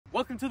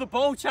Welcome to the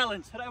ball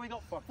challenge. Today we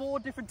got 4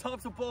 different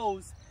types of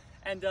balls,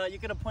 and you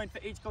get a point for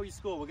each goal you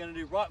score. We're going to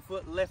do right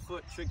foot, left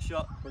foot, trick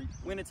shot.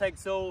 Winner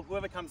takes all.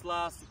 Whoever comes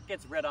last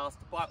gets red asked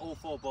to buy all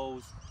 4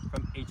 balls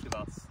from each of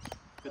us.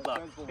 Good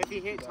luck. If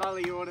you hit Tyler,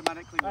 you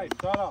automatically win. Hey,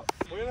 shut up.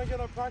 We're going to get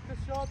a practice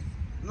shot?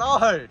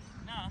 No.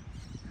 Nah.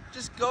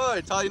 Just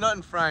go. Tyler, you're not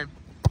in frame.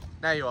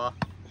 Now you are.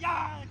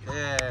 Yeah.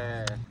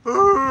 Yeah.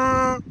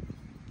 Oh.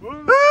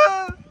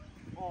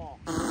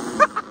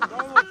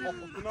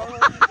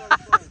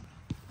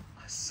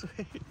 I swear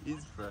it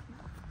is, bro.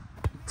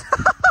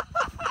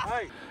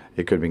 Hey.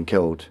 It could have been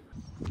killed.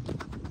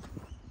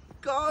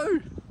 Go.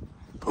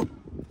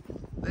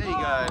 There you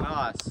go.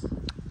 Nice.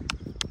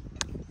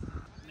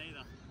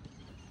 Neither.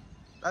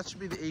 That should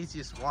be the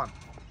easiest one.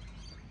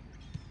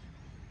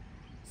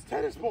 It's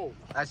tennis ball.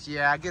 That's,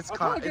 yeah, I guess it's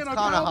kind of power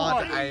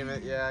hard to weight. aim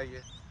it. Yeah, I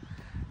guess.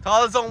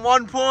 Tyler's on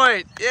 1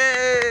 point.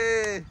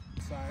 Yay.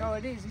 No,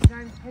 it is. His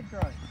name's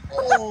Pedro.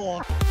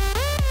 Oh.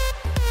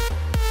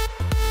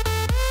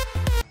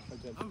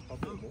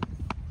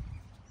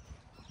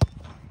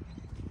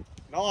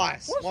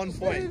 Nice. What's 1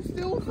 point.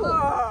 Still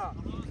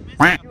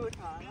Mate,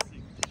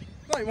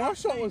 Mate, my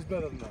shot was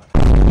better than that.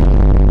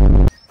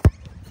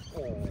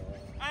 Oh.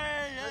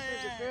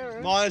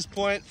 Minus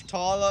point for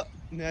Tyler.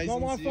 Now he's Not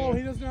in my 0. fault,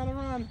 he doesn't know how to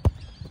run.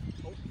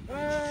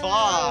 Hey,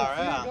 Far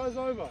see, out. It goes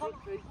over.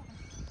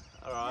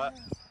 Alright.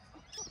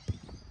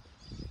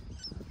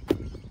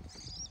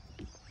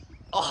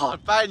 Oh,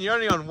 Baden, you're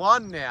only on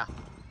 1 now.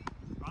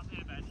 right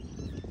there, Baden.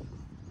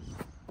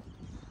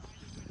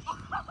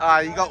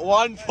 Alright, you got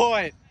 1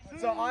 point.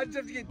 So I just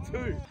have to get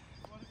 2.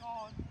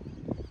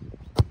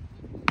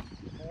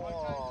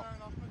 Oh.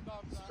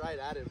 Straight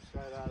at him,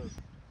 straight at him.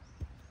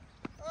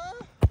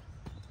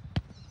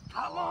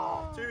 Come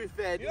on! Too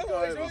fair, You know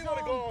what, he's only got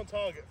to go on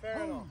target,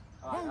 fair enough.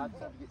 Alright, I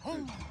just have to get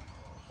 2.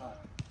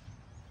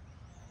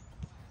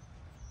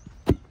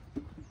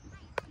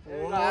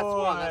 Yeah,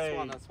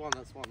 that's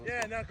one.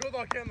 Yeah, now good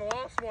luck getting the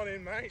last one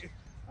in, mate.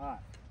 Alright.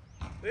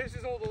 This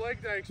is all the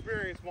leg day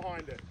experience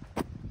behind it.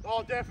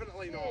 Oh,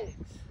 definitely not.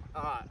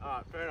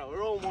 Alright, fair enough.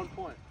 We're all on 1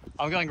 point.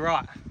 I'm going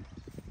right.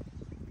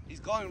 He's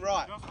going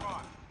right. Just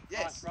right.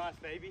 Yes.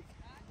 Right, baby.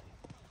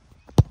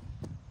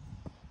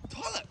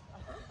 Tyler,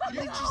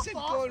 you just said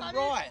going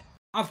right.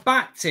 I've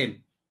backed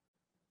him.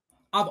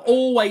 I've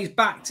always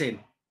backed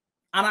him.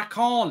 And I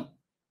can't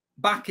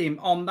back him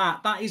on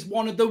that. That is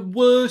one of the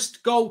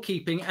worst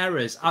goalkeeping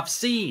errors I've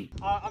seen.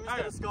 I'm just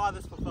going to sky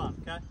this for fun,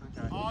 okay?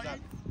 Oh,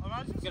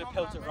 I'm going to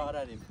pelt it right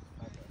at him.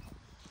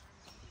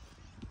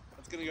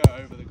 It's going to go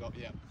over the goal,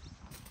 yeah.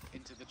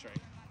 Into the tree.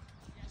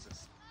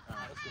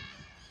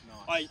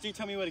 Alright, do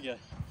tell me where to go.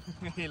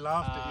 He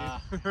laughed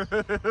at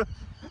you.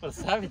 What a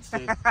savage,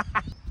 dude.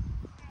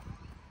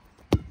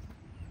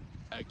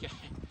 Okay.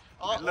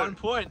 Oh, 1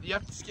 point. You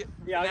have to skip.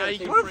 Yeah, now you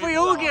can What if free we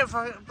ball all that get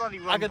one. bloody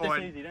 1 I got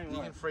point? this easy, don't You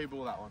worry. can free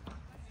ball that one.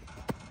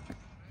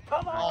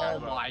 Come on! Oh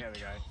my. There we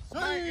go.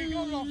 Mate, he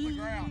got it off the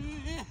ground.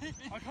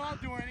 I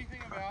can't do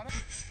anything about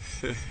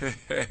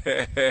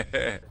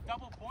it.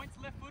 Double points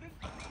left-footed?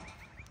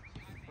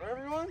 For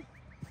everyone?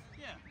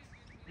 Yeah.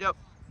 Yep.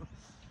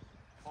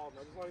 Oh,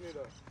 man, just like you need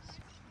to.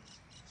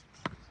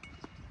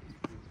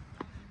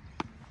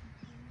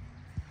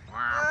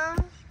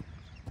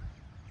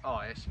 Oh,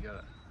 yes, you got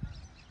it.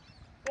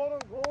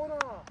 Bottom corner.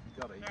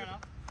 You got it. Fair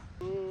enough.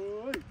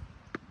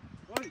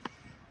 Wait.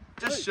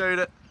 Just shoot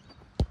it.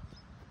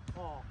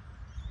 Oh.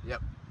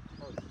 Yep.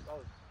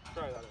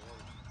 Sorry, that one.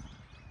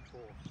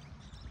 4.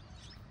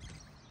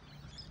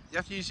 You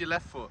have to use your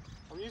left foot.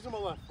 I'm using my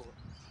left foot.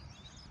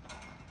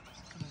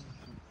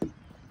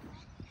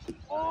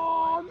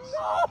 Oh,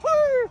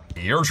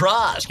 no! Your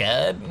try,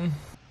 Scud.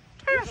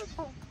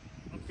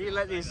 If you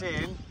let this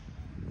in.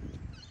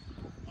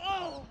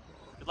 Oh!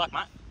 Good luck,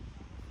 mate.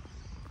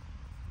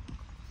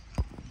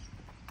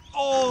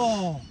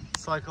 Oh!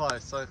 So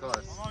close, so close.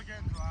 I'm not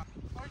getting to that.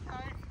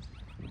 Okay.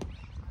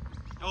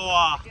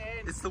 Oh!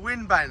 It's the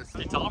wind bane.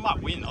 I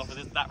might win off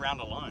of that round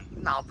alone.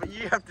 No, but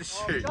you have to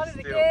shoot. Got it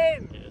still.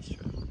 again! Yeah, that's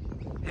true.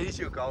 He's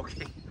your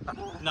goalkeeper.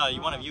 No,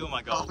 one of you are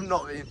my goal. I'm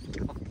not being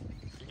goal.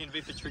 You can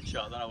be for trick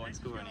shot, then I won't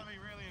score It's any. going to be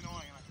really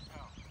annoying, I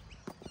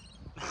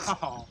can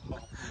tell. Oh.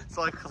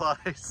 So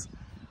close.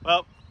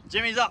 Well,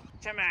 Jimmy's up.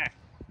 Timmy!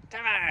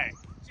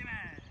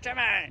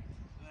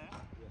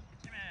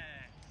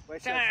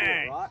 Where's Timmy.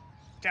 that foot, right?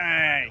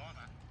 Timmy!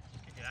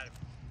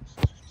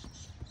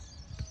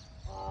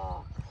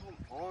 Oh,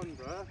 come on,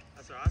 bro.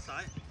 That's alright,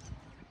 sorry.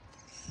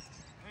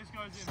 This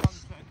goes in 100%.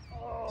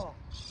 Oh!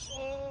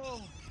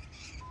 Oh,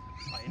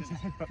 he didn't.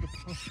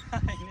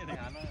 He didn't,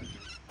 I know.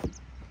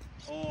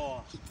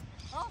 Oh.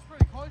 That was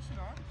pretty close, you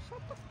know.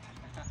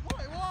 What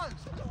it was?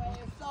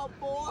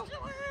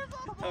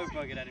 Don't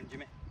poke it at him,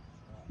 Jimmy.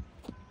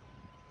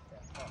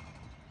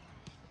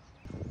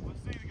 Let's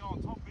see the go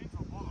on top bins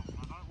or bottom.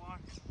 I don't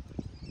like it.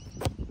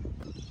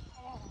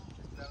 Oh.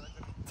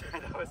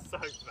 That was so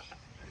bad.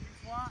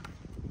 Flat.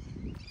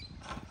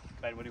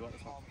 Babe, what do you want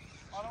this one?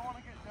 I don't want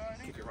to get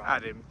dirty. Keep it right.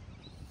 At him.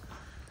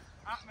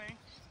 At me.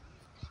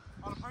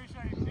 I'd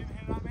appreciate if you didn't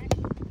hit at me.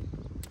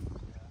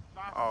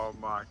 No, Oh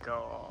my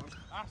god.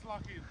 That's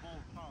lucky his ball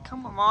can't.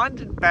 Come on, mine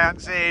didn't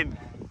bounce in.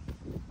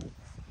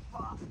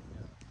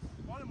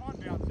 Why did mine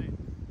bounce in?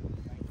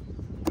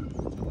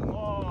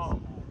 Oh.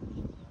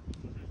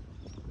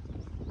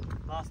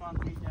 Last one,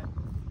 TJ.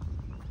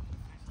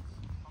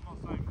 I'm not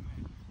saving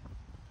this.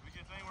 If it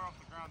gets anywhere off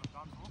the ground, I'm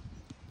done for.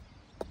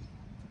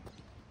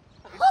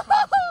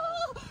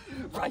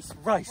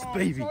 Race, Oh,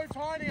 baby. it's so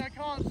tiny, I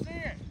can't see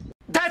it.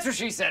 That's what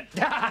she said.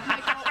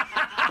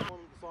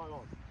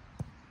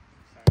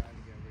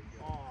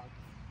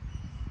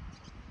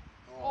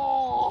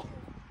 Oh.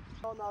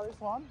 Oh no, this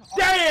one.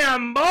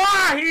 Damn, boy,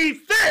 he's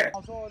thick.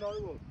 That's all I know,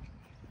 look.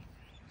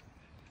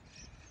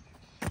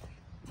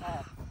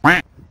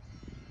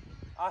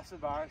 That's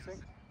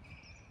embarrassing.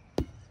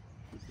 It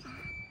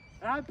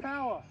had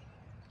power.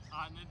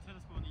 Alright, and then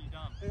tennis ball, and you're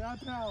done. It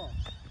had power.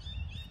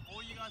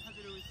 All you guys have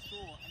to do is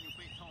score, and you'll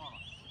beat Tyler.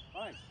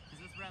 Hey,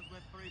 Because this round's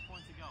worth 3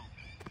 points a goal.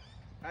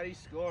 How do you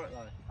score it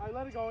though? hey,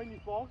 let it go in this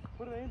box.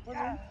 Put it in, put it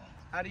in.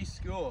 How do you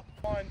score?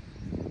 Fine.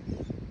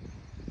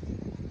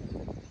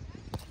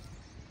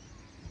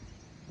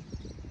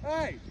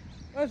 Hey,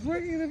 that's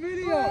rigging the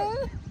video.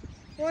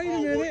 Wait a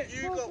minute.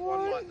 You got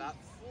one like that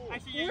before.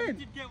 Actually, yeah, you When?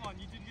 did get one.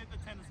 You did get the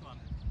tennis one.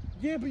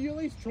 Yeah, but you at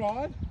least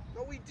tried.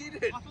 No, we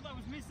didn't. I thought that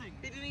was missing.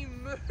 He didn't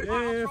even move.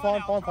 Yeah, try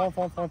fine,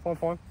 now,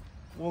 fine.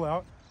 All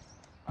out.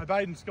 I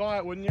bait and sky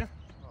it, wouldn't you?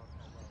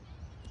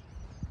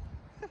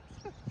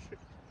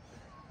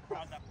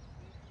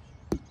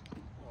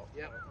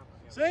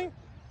 See?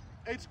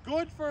 It's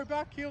good for a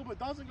back heel, but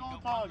doesn't go on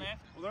Got one target. left.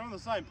 Well, they're on the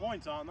same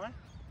points, aren't they?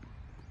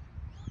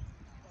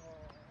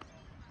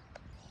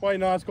 Wait,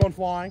 no, it's gone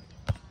flying.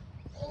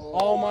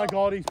 Oh my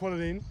god, he's put it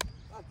in.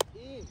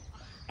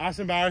 That's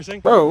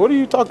embarrassing. Bro, what are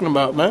you talking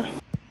about, man?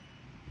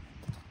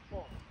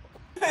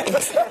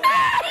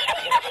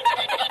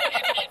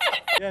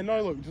 Yeah,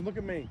 no, look, just look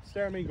at me.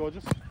 Stare at me,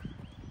 gorgeous.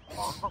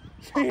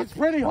 See, it's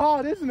pretty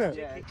hard, isn't it?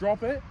 Yeah.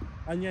 Drop it,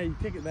 and yeah, you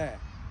kick it there.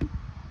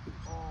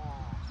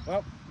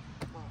 Well,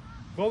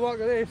 good luck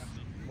with this.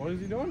 What is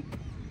he doing?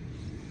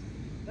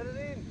 Let it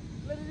in.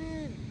 Let it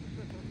in.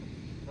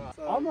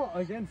 I'm not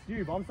against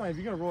you, but I'm saying if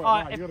you're going to roll it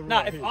Alright, right, you got to roll no,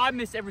 it if here. I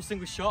miss every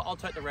single shot, I'll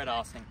take the red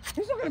arsing.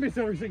 He's not going to miss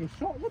every single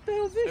shot. What the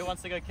hell is this? Who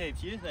wants to go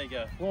keeps? You? There you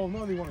go. Well,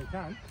 no, they want to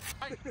can.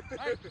 Hey, hey,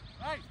 hey.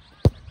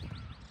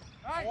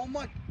 Hey, Oh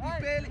my, hey,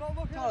 you barely. no,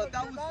 look, Tyler, look,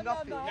 that was no,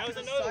 nothing. no. That was a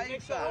You no look. saved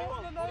Next shot.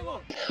 that. What do you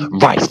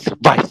want?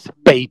 Rice,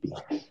 baby.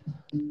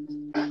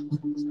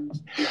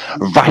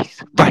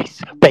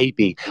 Rice,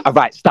 baby. All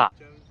right, stop.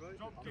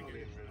 Drop kick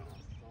it.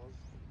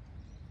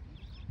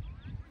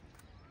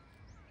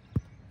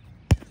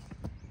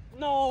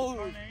 No!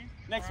 Don't need.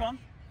 Next Alright. one.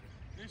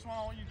 This one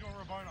I want you to do a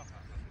Rabona.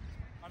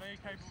 I know you're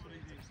capable of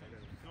these things.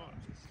 Do it.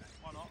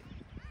 Why not?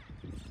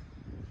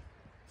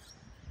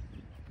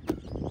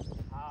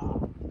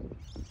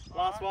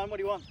 Last one. What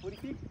do you want? What do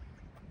you kick?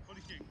 What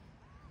do you kick?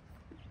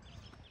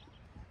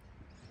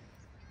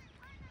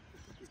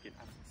 He's getting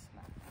absolutely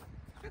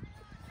smacked.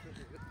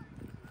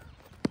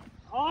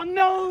 Oh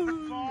no!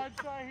 So I'd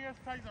say he has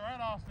to take the red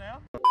ass now.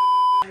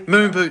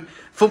 Moon boot.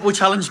 Football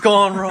challenge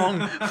gone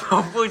wrong.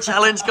 Football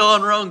challenge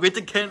gone wrong. We had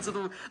to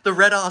cancel the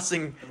red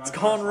arsing. It's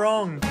gone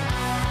wrong.